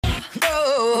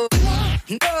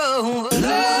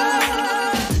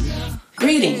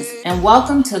Greetings and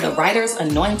welcome to the Writer's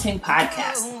Anointing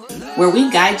Podcast, where we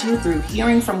guide you through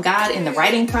hearing from God in the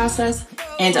writing process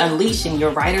and unleashing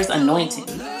your writer's anointing.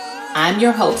 I'm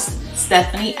your host,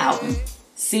 Stephanie Outen,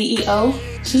 CEO,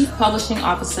 Chief Publishing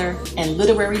Officer, and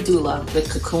Literary Doula with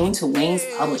Cocoon to Wings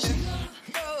Publishing.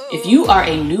 If you are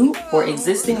a new or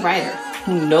existing writer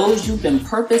who knows you've been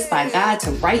purposed by God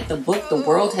to write the book the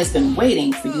world has been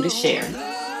waiting for you to share,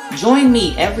 join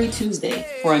me every Tuesday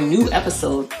for a new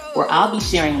episode where I'll be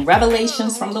sharing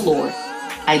revelations from the Lord,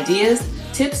 ideas,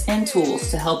 tips, and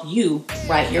tools to help you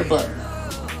write your book.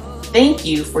 Thank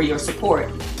you for your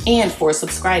support and for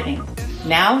subscribing.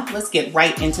 Now, let's get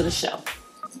right into the show.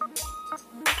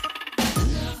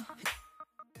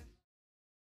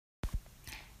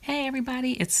 Hey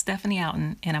everybody, it's Stephanie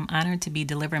Outen, and I'm honored to be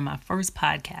delivering my first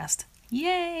podcast.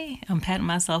 Yay! I'm patting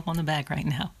myself on the back right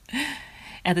now.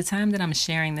 At the time that I'm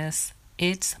sharing this,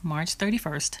 it's March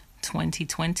 31st,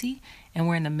 2020, and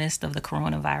we're in the midst of the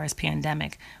coronavirus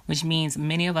pandemic, which means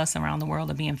many of us around the world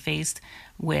are being faced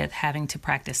with having to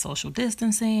practice social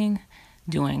distancing,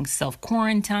 doing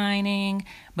self-quarantining,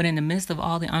 but in the midst of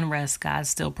all the unrest, God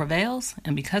still prevails,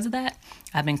 and because of that,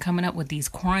 I've been coming up with these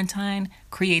quarantine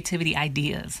creativity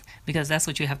ideas, because that's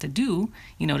what you have to do,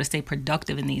 to stay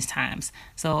productive in these times.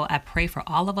 So I pray for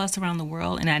all of us around the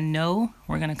world, and I know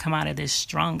we're going to come out of this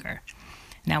stronger.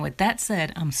 Now, with that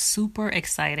said, I'm super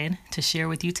excited to share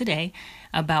with you today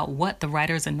about what the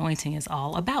writer's anointing is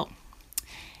all about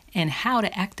and how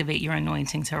to activate your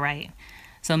anointing to write.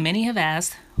 So many have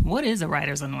asked, what is a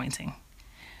writer's anointing?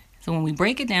 So when we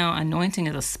break it down, anointing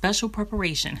is a special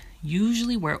preparation,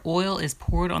 usually where oil is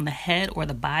poured on the head or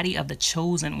the body of the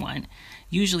chosen one,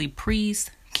 usually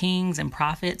priests, kings, and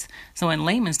prophets. So in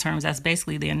layman's terms, that's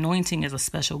basically the anointing is a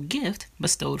special gift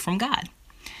bestowed from God.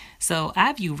 So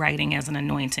I view writing as an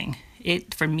anointing.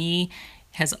 It, for me,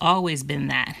 has always been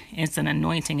that. It's an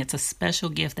anointing. It's a special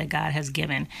gift that God has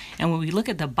given. And when we look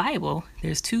at the Bible,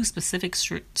 there's two specific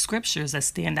scriptures that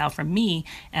stand out for me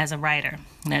as a writer.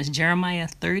 And that's Jeremiah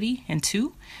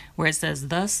 30:2, where it says,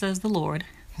 "Thus says the Lord,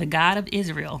 the God of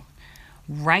Israel,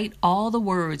 write all the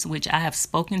words which I have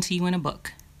spoken to you in a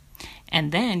book."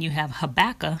 And then you have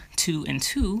Habakkuk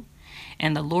 2:2,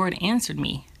 "And the Lord answered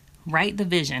me, write the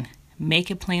vision,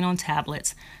 make it plain on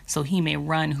tablets, so he may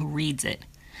run who reads it."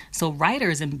 So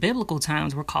writers in biblical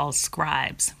times were called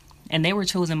scribes, and they were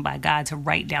chosen by God to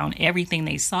write down everything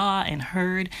they saw and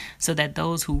heard so that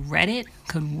those who read it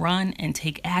could run and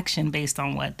take action based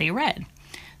on what they read.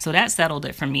 So that settled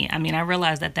it for me. I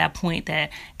realized at that point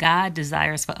that God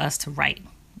desires for us to write,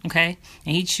 okay?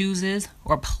 And he chooses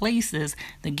or places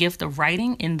the gift of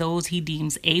writing in those he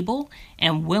deems able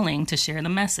and willing to share the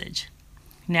message.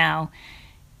 Now,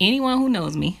 anyone who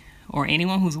knows me, or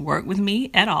anyone who's worked with me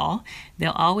at all,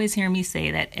 they'll always hear me say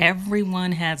that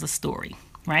everyone has a story,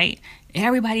 right?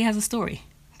 Everybody has a story,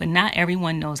 but not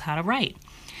everyone knows how to write.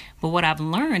 But what I've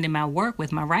learned in my work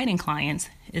with my writing clients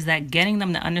is that getting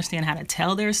them to understand how to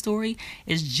tell their story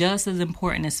is just as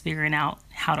important as figuring out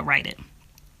how to write it.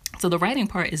 So the writing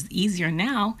part is easier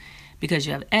now because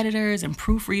you have editors and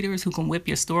proofreaders who can whip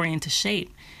your story into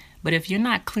shape. But if you're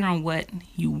not clear on what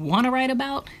you want to write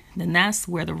about, then that's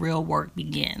where the real work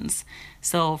begins.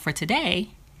 So for today,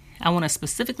 I want to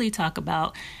specifically talk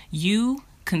about you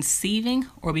conceiving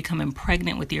or becoming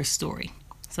pregnant with your story.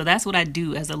 So that's what I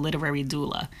do as a literary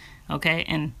doula, okay?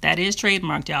 And that is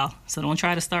trademarked, y'all. So don't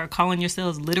try to start calling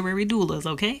yourselves literary doulas,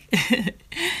 okay?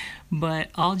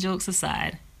 But all jokes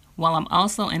aside, while I'm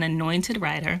also an anointed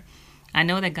writer, I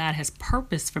know that God has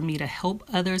purpose for me to help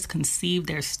others conceive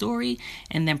their story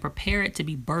and then prepare it to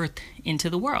be birthed into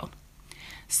the world.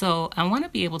 So I want to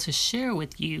be able to share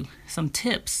with you some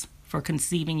tips for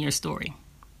conceiving your story.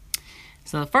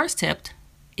 So the first tip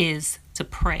is to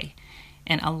pray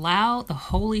and allow the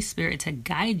Holy Spirit to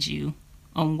guide you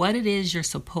on what it is you're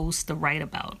supposed to write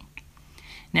about.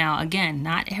 Now, again,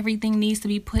 not everything needs to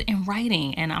be put in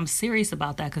writing, and I'm serious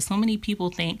about that because so many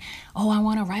people think, oh, I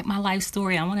want to write my life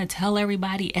story. I want to tell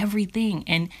everybody everything,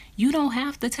 and you don't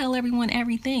have to tell everyone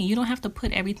everything. You don't have to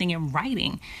put everything in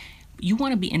writing. You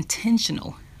want to be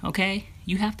intentional, okay?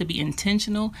 You have to be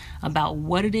intentional about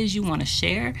what it is you want to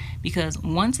share because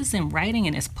once it's in writing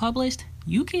and it's published,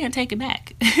 you can't take it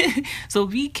back. So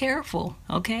be careful,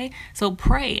 okay? So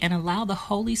pray and allow the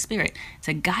Holy Spirit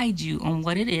to guide you on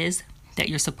what it is that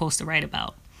you're supposed to write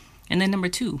about. And then number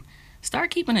 2,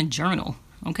 start keeping a journal,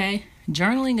 okay?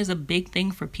 Journaling is a big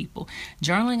thing for people.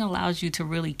 Journaling allows you to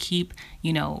really keep,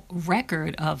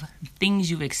 record of things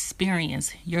you've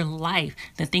experienced, your life,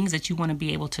 the things that you want to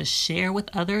be able to share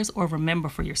with others or remember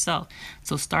for yourself.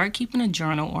 So start keeping a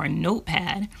journal or a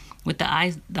notepad with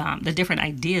the different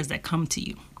ideas that come to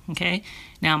you. Okay.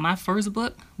 Now, my first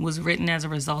book was written as a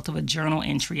result of a journal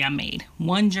entry I made,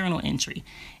 one journal entry.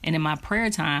 And in my prayer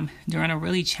time, during a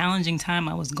really challenging time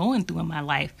I was going through in my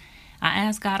life, I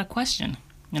asked God a question.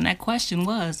 And that question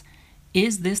was,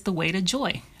 is this the way to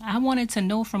joy? I wanted to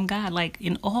know from God, like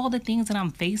in all the things that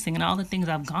I'm facing and all the things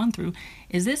I've gone through,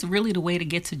 is this really the way to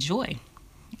get to joy?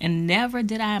 And never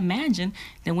did I imagine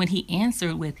that when he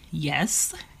answered with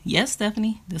yes,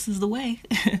 Stephanie, this is the way.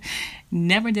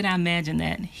 Never did I imagine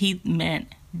that he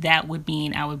meant that would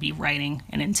mean I would be writing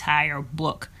an entire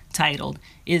book titled,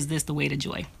 Is This the Way to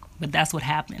Joy? But that's what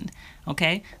happened.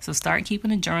 Okay, so start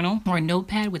keeping a journal or a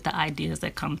notepad with the ideas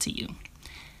that come to you.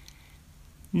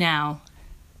 Now,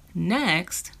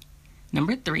 next,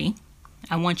 number 3,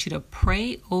 I want you to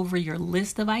pray over your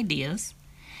list of ideas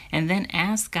and then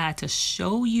ask God to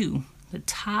show you the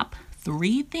top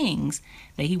 3 things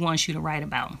that he wants you to write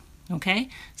about. Okay,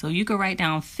 so you could write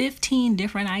down 15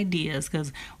 different ideas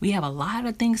because we have a lot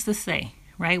of things to say,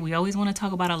 right? We always want to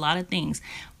talk about a lot of things.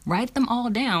 Write them all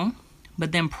down,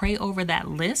 but then pray over that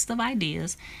list of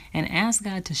ideas and ask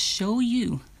God to show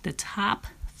you the top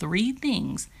 3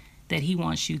 things that he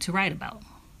wants you to write about.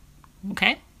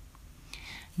 Okay?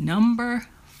 Number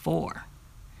 4.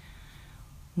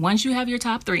 Once you have your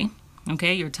top 3,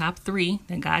 okay, your top 3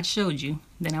 that God showed you,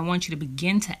 then I want you to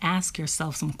begin to ask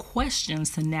yourself some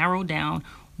questions to narrow down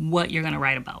what you're going to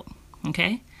write about.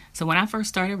 Okay? So when I first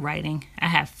started writing, I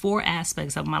had 4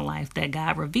 aspects of my life that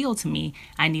God revealed to me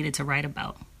I needed to write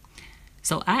about.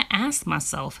 So I asked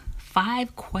myself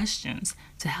 5 questions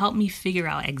to help me figure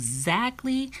out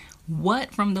exactly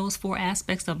what from those 4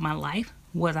 aspects of my life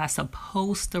was I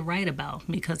supposed to write about.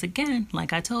 Because again,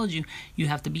 like I told you, you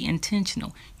have to be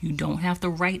intentional. You don't have to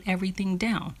write everything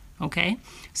down, okay?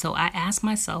 So I asked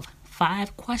myself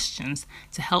 5 questions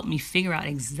to help me figure out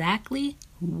exactly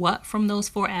what from those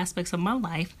 4 aspects of my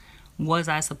life was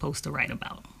I supposed to write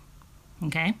about,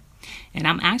 okay? And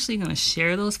I'm actually going to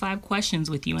share those 5 questions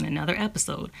with you in another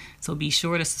episode. So be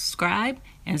sure to subscribe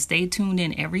and stay tuned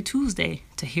in every Tuesday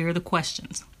to hear the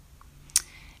questions.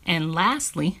 And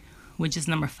lastly, which is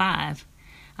number 5,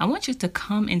 I want you to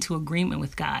come into agreement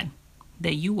with God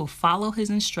that you will follow his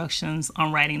instructions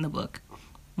on writing the book.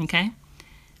 Okay?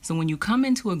 So when you come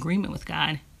into agreement with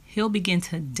God, he'll begin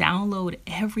to download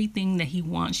everything that he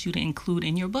wants you to include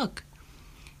in your book.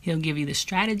 He'll give you the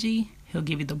strategy. He'll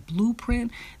give you the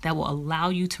blueprint that will allow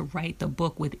you to write the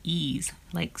book with ease.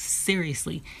 Like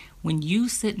seriously, when you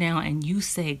sit down and you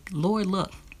say, Lord,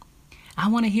 look, I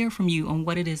want to hear from you on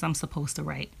what it is I'm supposed to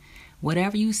write.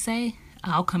 Whatever you say,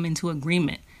 I'll come into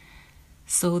agreement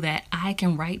so that I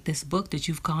can write this book that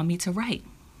you've called me to write.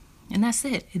 And that's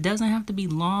it. It doesn't have to be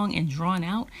long and drawn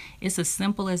out. It's as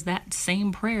simple as that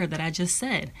same prayer that I just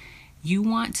said. You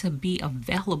want to be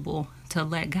available to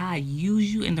let God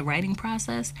use you in the writing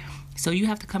process. So you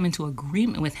have to come into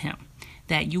agreement with him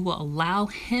that you will allow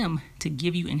him to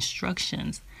give you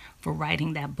instructions for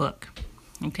writing that book.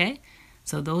 Okay?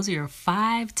 So those are your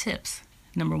 5 tips.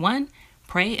 Number 1,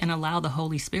 pray and allow the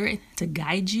Holy Spirit to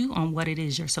guide you on what it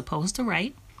is you're supposed to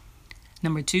write.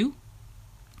 Number 2,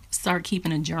 start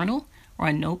keeping a journal or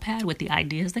a notepad with the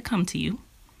ideas that come to you.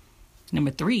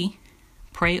 Number 3,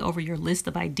 pray over your list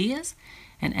of ideas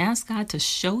and ask God to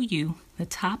show you the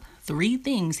top 3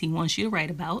 things he wants you to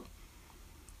write about.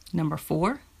 Number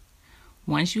 4,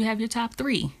 once you have your top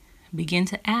 3, begin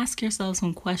to ask yourself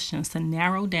some questions to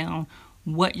narrow down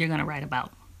what you're going to write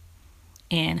about.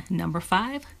 And number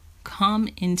 5, come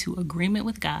into agreement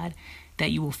with God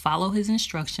that you will follow his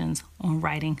instructions on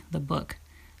writing the book.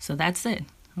 So that's it,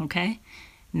 okay?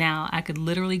 Now, I could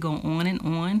literally go on and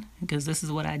on because this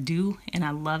is what I do and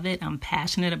I love it. I'm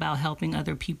passionate about helping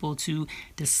other people to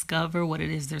discover what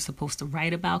it is they're supposed to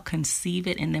write about, conceive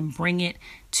it, and then bring it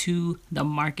to the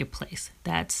marketplace.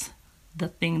 That's the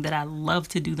thing that I love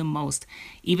to do the most,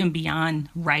 even beyond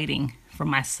writing for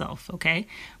myself, okay?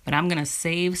 But I'm going to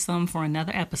save some for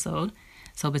another episode.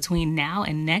 So between now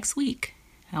and next week,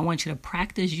 I want you to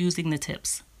practice using the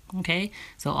tips, okay?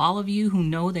 So all of you who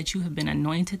know that you have been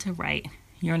anointed to write,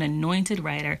 you're an anointed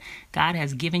writer. God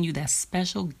has given you that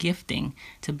special gifting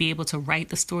to be able to write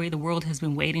the story the world has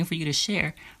been waiting for you to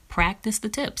share. Practice the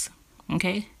tips,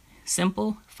 okay?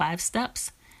 Simple 5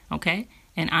 steps, okay?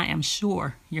 And I am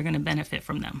sure you're going to benefit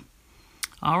from them.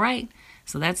 All right,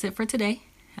 so that's it for today.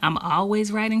 I'm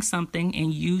always writing something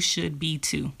and you should be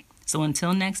too. So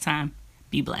until next time,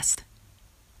 be blessed.